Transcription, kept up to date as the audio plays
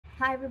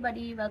Hi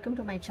everybody, welcome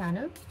to my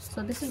channel.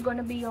 So this is going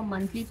to be your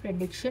monthly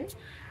prediction.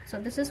 So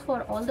this is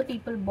for all the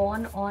people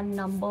born on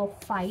number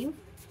 5,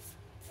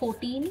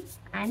 14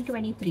 and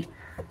 23.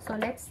 So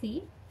let's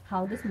see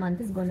how this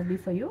month is going to be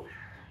for you.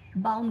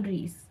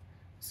 Boundaries.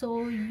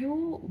 So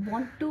you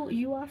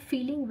are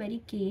feeling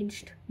very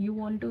caged. You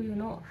want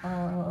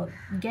to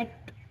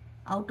get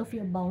out of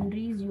your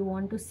boundaries. You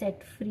want to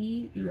set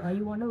free. You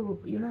want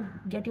to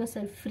get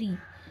yourself free.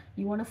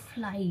 You want to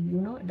fly.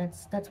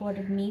 That's what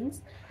it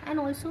means. And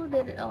also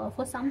there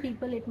for some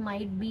people it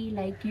might be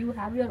like you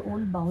have your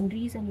own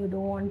boundaries and you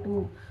don't want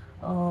to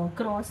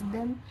cross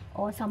them,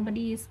 or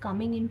somebody is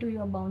coming into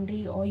your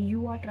boundary, or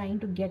you are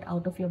trying to get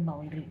out of your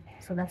boundary.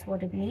 So that's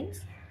what it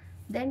means.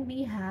 Then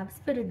we have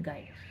spirit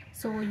guide.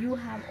 So you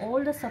have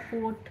all the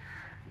support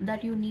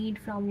that you need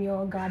from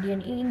your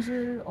guardian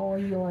angel or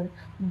your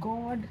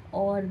god,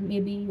 or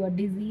maybe your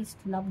deceased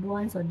loved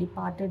ones or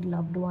departed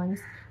loved ones.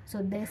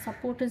 So their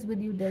support is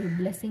with you, their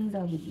blessings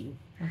are with you.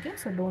 Okay,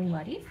 so don't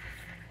worry.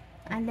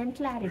 And then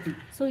clarity.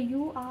 So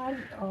you are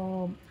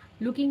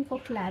looking for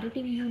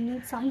clarity. You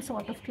need some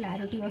sort of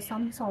clarity or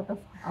some sort of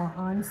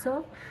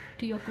answer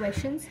to your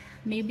questions,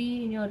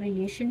 maybe in your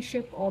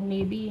relationship or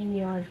maybe in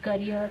your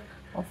career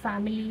or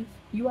family.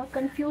 You are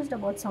confused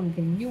about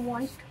something, you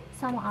want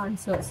some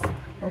answers.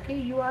 Okay,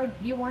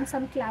 you want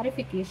some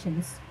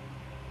clarifications.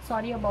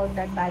 Sorry about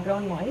that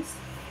background noise.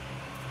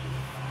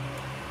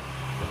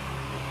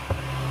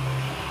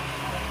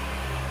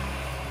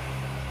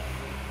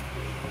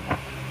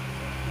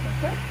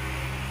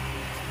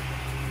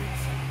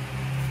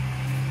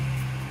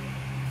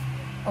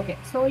 Okay,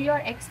 so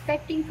you're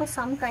expecting for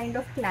some kind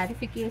of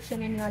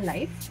clarification in your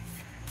life,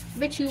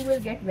 which you will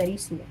get very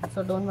soon.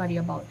 So don't worry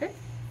about it.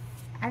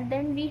 And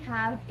then we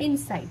have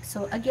insight.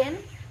 So again,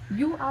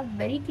 you are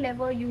very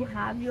clever. You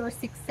have your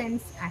sixth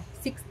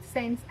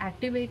sense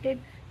activated.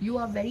 You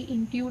are very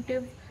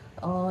intuitive.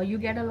 You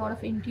get a lot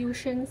of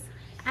intuitions,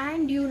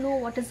 and you know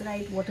what is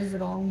right, what is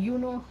wrong. You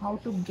know how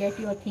to get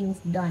your things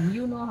done.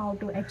 You know how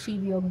to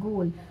achieve your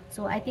goal.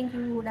 So I think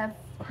you would have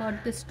heard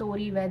this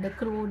story where the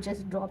crow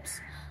just drops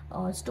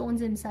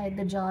stones inside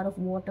the jar of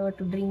water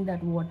to drink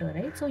that water,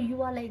 right? So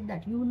you are like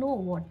that. You know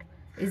what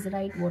is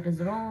right, what is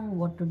wrong,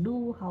 what to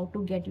do, how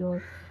to get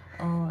your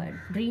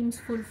dreams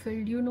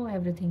fulfilled. You know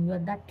everything. You are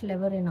that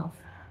clever enough.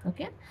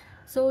 Okay,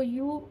 so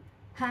you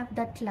have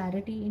that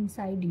clarity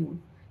inside you.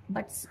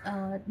 But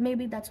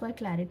maybe that's why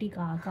clarity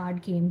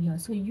card came here.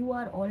 So you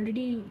are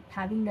already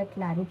having that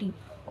clarity,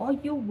 or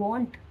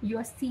you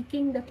are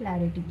seeking the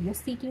clarity, you're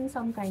seeking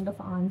some kind of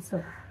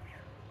answer.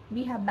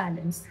 We have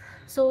balance.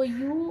 So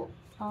you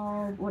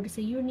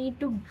you need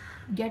to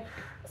get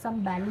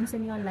some balance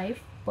in your life,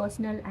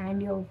 personal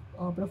and your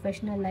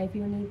professional life.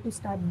 You need to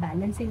start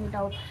balancing it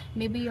out.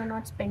 Maybe you're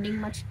not spending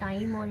much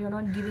time, or you're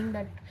not giving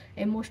that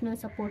emotional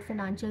support,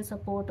 financial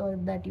support, or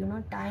that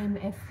time,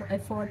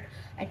 effort,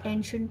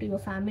 attention to your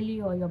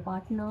family or your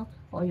partner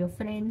or your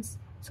friends.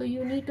 So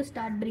you need to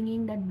start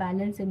bringing that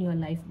balance in your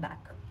life back.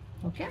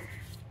 Okay,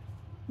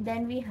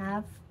 then we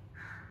have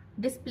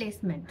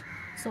displacement.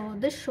 So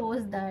this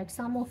shows that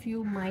some of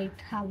you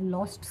might have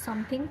lost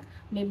something,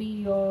 maybe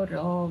your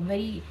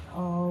very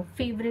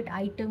favorite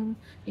item.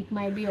 It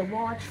might be a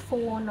watch,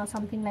 phone, or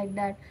something like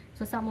that.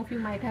 So some of you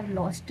might have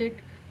lost it,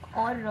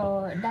 or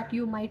that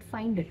you might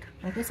find it.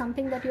 Okay,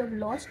 something that you have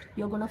lost,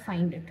 you're gonna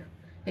find it.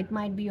 It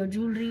might be your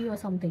jewelry or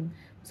something,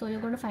 so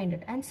you're going to find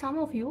it. And some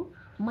of you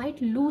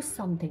might lose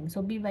something,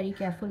 so be very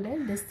careful there.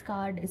 This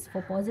card is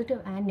for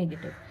positive and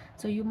negative.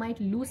 So you might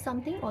lose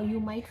something, or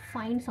you might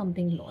find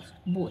something lost,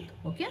 both.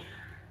 Okay,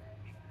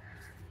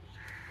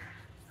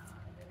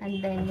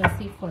 and then we'll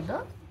see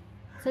further.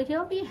 So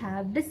here we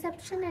have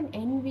deception and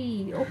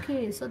envy.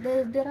 Okay, so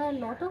there are a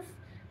lot of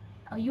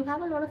you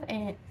have a lot of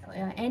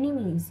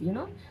enemies.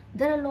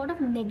 There are a lot of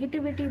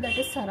negativity that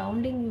is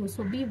surrounding you,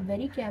 so be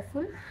very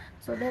careful.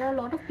 So there are a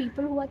lot of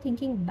people who are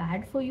thinking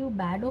bad for you,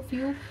 bad of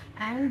you,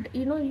 and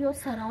you're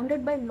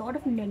surrounded by a lot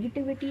of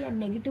negativity and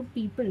negative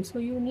people. So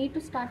you need to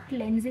start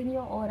cleansing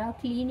your aura,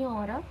 clean your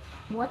aura.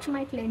 Watch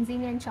my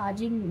cleansing and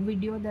charging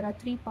video. There are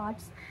 3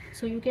 parts,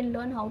 so you can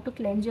learn how to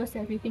cleanse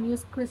yourself. You can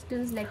use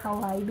crystals like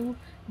how I do.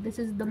 This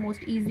is the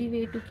most easy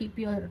way to keep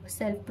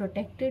yourself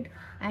protected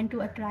and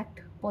to attract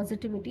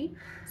positivity.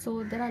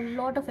 So there are a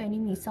lot of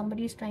enemies.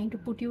 Somebody is trying to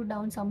put you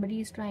down,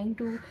 somebody is trying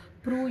to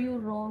prove you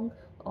wrong,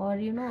 or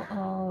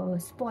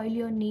spoil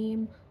your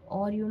name,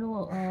 or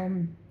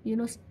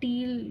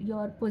steal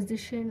your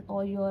position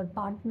or your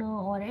partner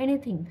or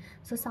anything.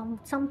 So some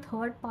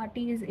third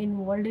party is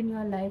involved in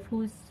your life,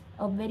 who's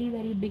a very,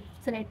 very big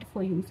threat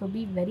for you. So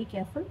be very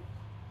careful.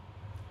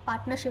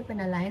 Partnership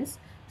and alliance.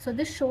 So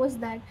this shows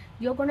that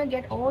you're going to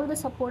get all the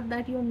support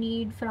that you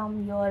need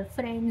from your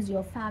friends,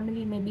 your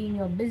family, maybe in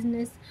your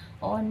business,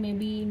 or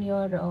maybe in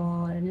your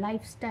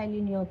lifestyle,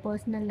 in your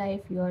personal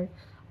life. Your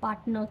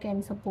partner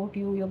can support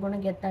you. You're going to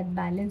get that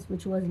balance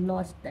which was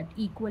lost, that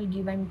equal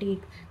give and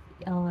take.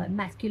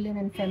 masculine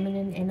and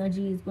feminine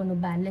energy is going to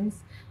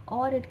balance.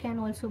 Or it can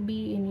also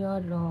be in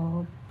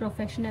your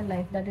professional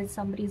life, that is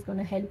somebody is going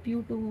to help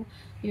you to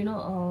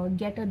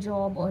get a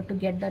job or to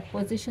get that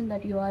position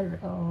that you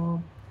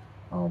are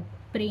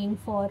praying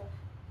for.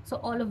 So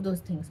all of those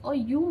things, or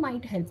you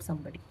might help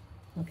somebody.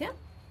 Okay.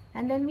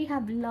 And then we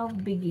have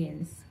love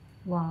begins.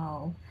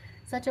 Wow,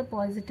 such a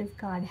positive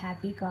card,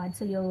 happy card.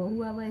 So you're,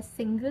 whoever is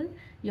single,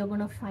 you're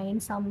going to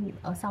find someone,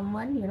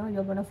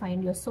 you're going to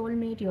find your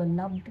soulmate, your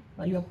loved,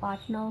 your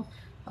partner,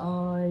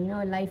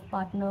 life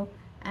partner.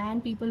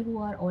 And people who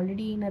are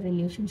already in a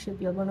relationship,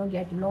 you're going to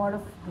get a lot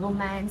of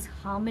romance,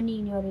 harmony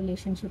in your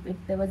relationship. If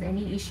there was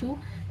any issue,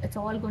 it's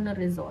all going to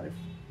resolve.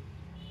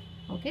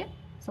 Okay.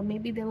 So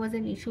maybe there was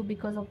an issue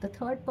because of the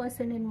third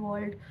person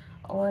involved,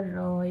 or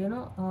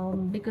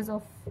because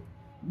of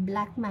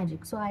black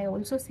magic. So I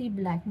also see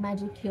black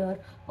magic here,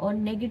 or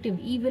negative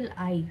evil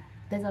eye.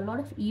 There's a lot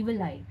of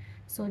evil eye.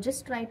 So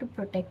just try to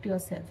protect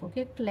yourself.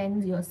 Okay,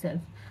 cleanse yourself.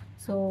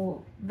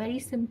 So very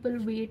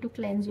simple way to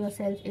cleanse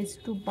yourself is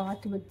to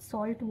bath with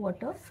salt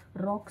water,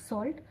 rock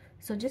salt.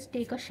 So just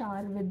take a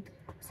shower with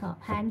a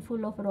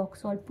handful of rock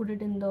salt, put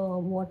it in the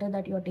water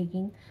that you're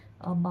taking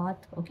a bath.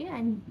 Okay,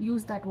 and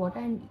use that water,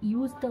 and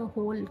use the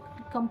whole,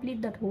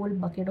 complete that whole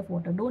bucket of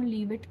water. Don't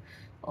leave it.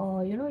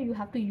 You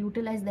have to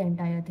utilize the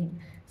entire thing.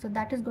 So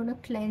that is going to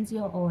cleanse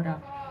your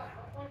aura.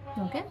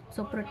 Okay,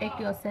 so protect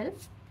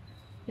yourself.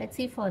 Let's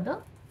see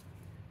further.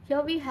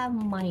 Here we have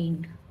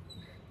mind.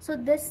 So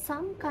there's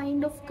some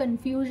kind of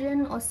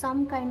confusion or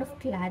some kind of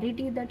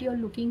clarity that you're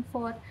looking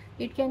for.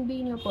 It can be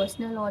in your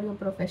personal or your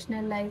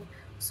professional life.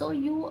 So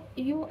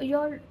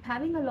you're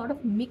having a lot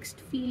of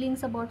mixed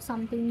feelings about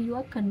something. You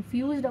are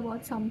confused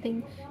about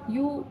something.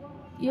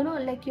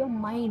 Like your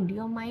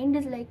mind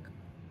is like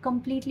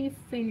completely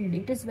filled.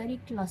 It is very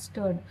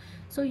clustered.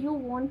 So you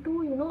want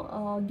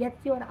to get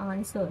your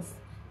answers.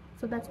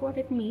 So that's what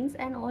it means.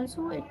 And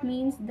also it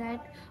means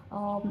that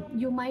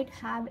you might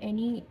have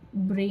any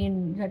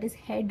brain, that is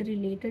head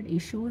related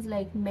issues,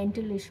 like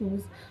mental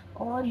issues,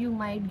 or you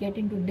might get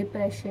into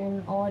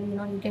depression, or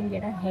you can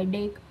get a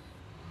headache.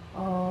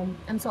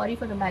 I'm sorry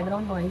for the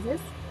background noises.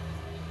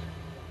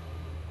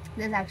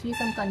 There's actually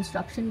some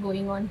construction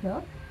going on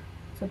here,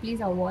 so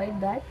please avoid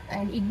that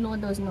and ignore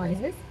those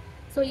noises.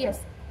 So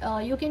yes,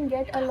 you can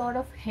get a lot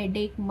of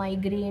headache,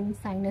 migraine,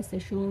 sinus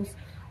issues,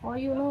 or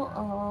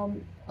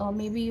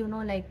maybe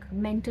like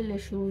mental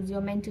issues. You're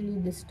mentally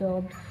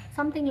disturbed,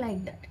 something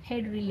like that,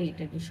 head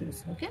related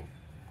issues. Okay.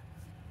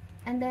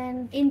 And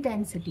then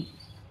intensity.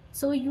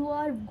 So you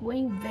are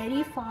going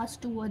very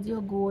fast towards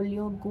your goal.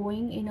 You're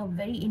going in a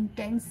very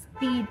intense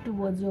speed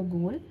towards your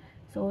goal.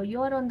 So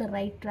you're on the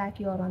right track,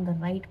 you're on the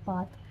right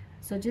path.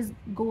 So just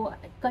go,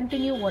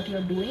 continue what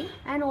you're doing.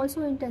 And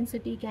also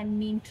intensity can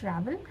mean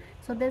travel.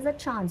 So there's a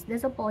chance,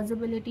 there's a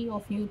possibility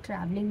of you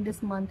traveling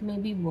this month,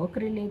 maybe work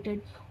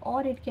related,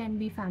 or it can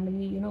be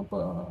family,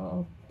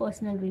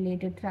 personal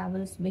related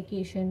travels,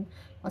 vacation,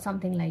 or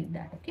something like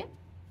that. Okay.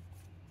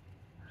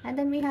 And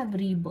then we have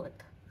rebirth.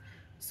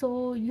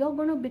 So you're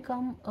going to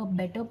become a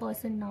better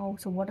person now.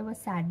 So whatever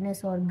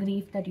sadness or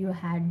grief that you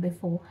had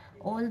before,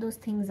 all those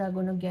things are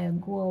going to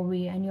go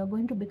away, and you're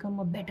going to become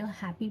a better,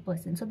 happy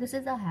person. So this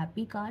is a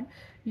happy card.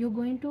 You're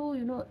going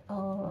to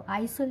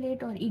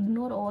isolate or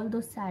ignore all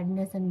those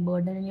sadness and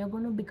burden, and you're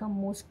going to become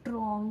more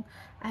strong,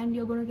 and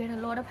you're going to get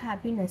a lot of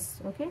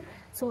happiness. Okay.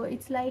 So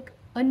it's like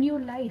a new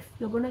life.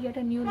 You're going to get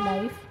a new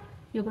life.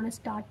 You're going to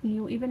start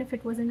new, even if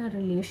it was in a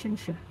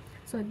relationship.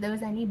 So if there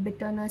was any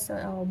bitterness,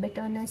 or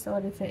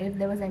if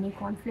there was any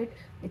conflict,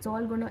 it's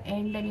all going to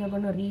end, and you're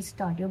going to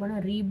restart. You're going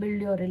to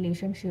rebuild your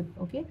relationship.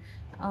 Okay.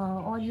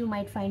 Or you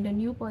might find a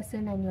new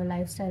person, and your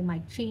lifestyle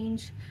might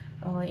change.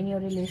 In your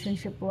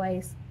relationship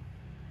wise,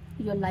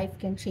 your life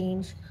can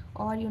change.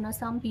 Or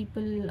some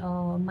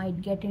people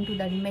might get into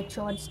that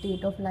matured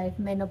state of life,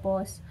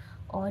 menopause,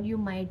 or you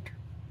might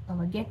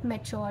get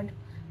matured.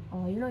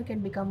 You can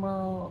become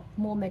a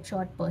more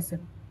matured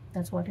person.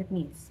 That's what it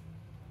means.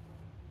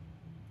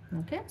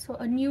 Okay, so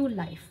a new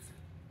life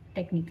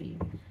technically.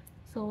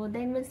 So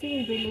then we'll see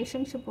in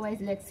relationship wise.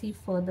 Let's see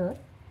further.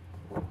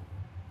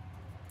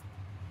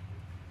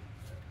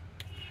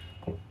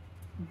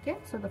 Okay,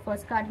 so the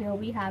first card here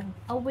we have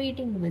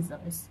awaiting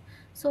results.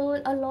 So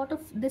a lot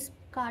of this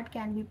card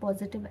can be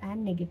positive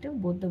and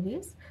negative, both the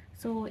ways.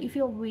 So if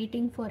you're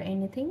waiting for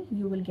anything,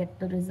 you will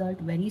get the result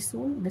very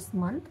soon this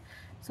month.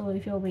 So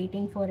if you're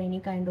waiting for any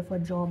kind of a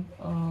job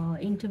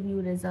interview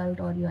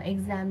result, or your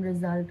exam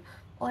result,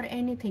 or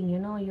anything,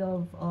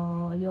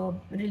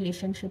 your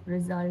relationship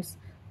results,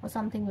 or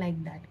something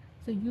like that,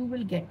 so you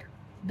will get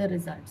the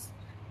results.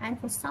 And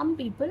for some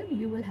people,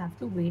 you will have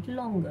to wait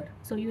longer.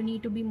 So you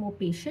need to be more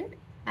patient,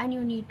 and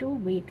you need to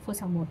wait for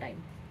some more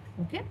time.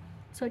 Okay,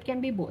 so it can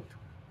be both.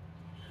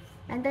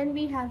 And then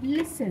we have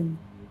listen.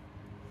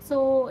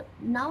 So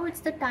now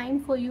it's the time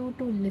for you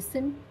to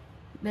listen,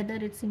 whether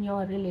it's in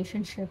your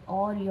relationship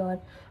or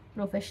your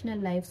professional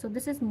life. So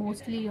this is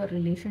mostly your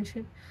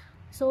relationship.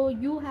 So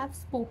you have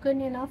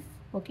spoken enough.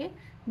 Okay,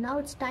 Now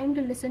it's time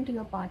to listen to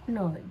your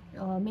partner.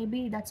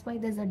 Maybe that's why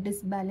there's a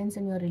disbalance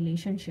in your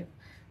relationship.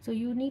 So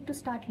you need to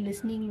start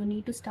listening, you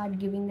need to start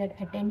giving that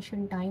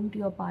attention, time to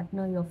your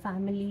partner, your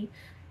family,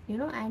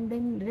 and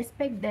then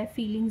respect their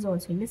feelings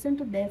also, listen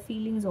to their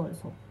feelings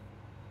also.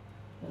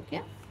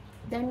 Okay,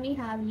 then we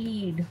have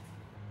lead.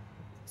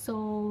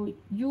 So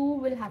you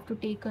will have to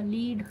take a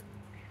lead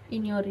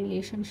in your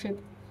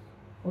relationship.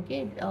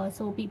 Okay,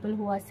 so people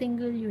who are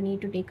single, you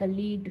need to take a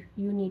lead,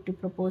 you need to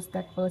propose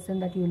that person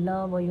that you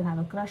love or you have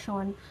a crush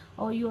on,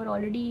 or you are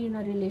already in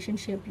a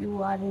relationship,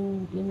 you are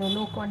in a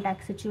no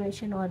contact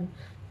situation, or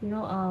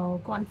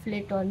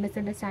conflict or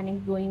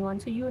misunderstanding going on.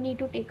 So you need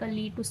to take a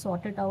lead to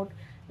sort it out,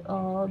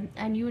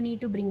 and you need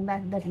to bring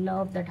back that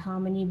love, that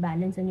harmony,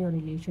 balance in your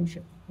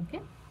relationship. Okay,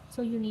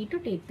 so you need to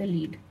take the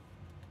lead.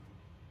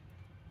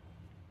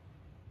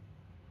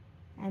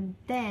 And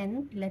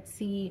then let's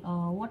see,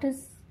 what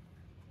is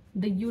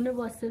the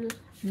universal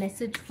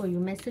message for you,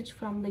 message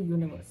from the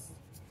universe.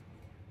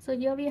 So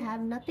here we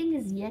have, nothing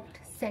is yet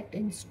set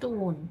in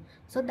stone.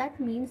 So that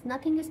means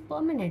nothing is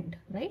permanent,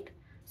 right?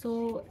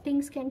 So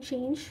things can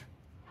change.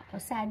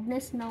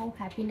 Sadness now,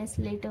 happiness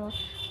later,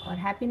 or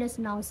happiness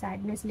now,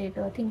 sadness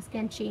later. Things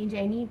can change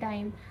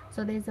anytime.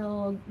 So there's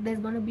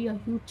going to be a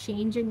huge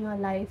change in your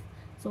life.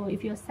 So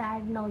if you're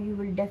sad now, you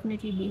will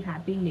definitely be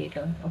happy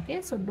later.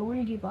 Okay, so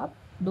don't give up,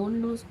 don't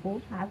lose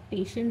hope, have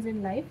patience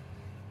in life.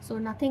 So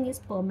nothing is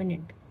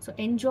permanent. So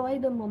enjoy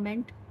the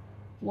moment,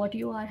 what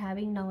you are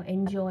having now,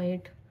 enjoy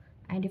it.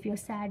 And if you're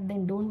sad,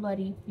 then don't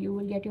worry, you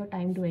will get your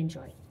time to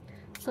enjoy.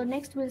 So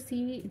next we'll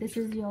see, this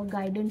is your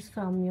guidance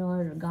from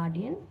your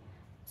guardian.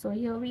 So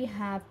here we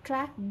have,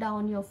 track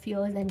down your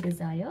fears and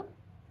desire.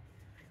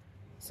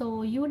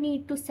 So you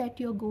need to set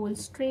your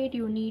goals straight,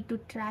 you need to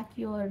track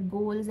your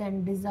goals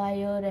and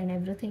desire and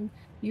everything.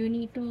 You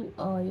need to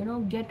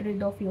get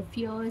rid of your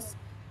fears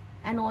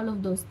and all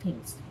of those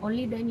things.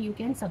 Only then you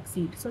can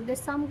succeed. So there's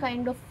some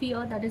kind of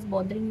fear that is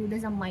bothering you.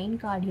 There's a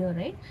mind card here,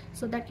 right?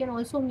 So that can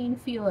also mean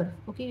fear.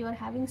 Okay, you're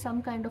having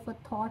some kind of a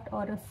thought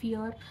or a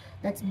fear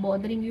that's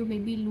bothering you,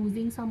 maybe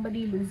losing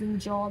somebody, losing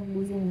job,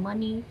 losing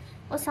money,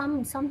 or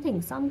some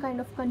kind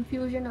of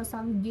confusion or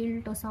some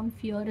guilt or some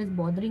fear is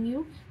bothering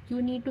you.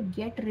 You need to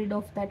get rid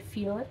of that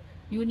fear,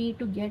 you need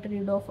to get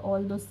rid of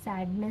all those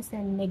sadness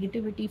and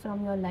negativity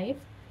from your life.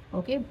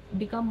 Okay,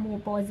 become more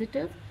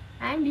positive,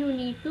 and you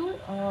need to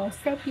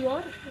set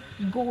your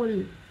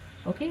goal.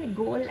 Okay,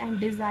 goal and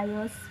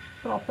desires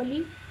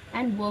properly,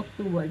 and work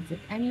towards it,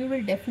 and you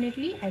will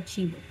definitely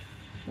achieve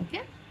it.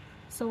 Okay,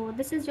 so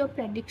this is your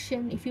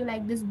prediction. If you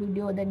like this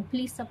video, then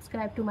please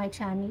subscribe to my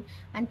channel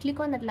and click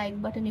on that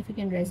like button if you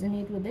can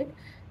resonate with it.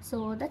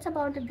 So that's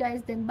about it,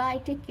 guys. Then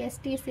bye, take care,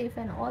 stay safe,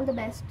 and all the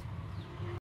best.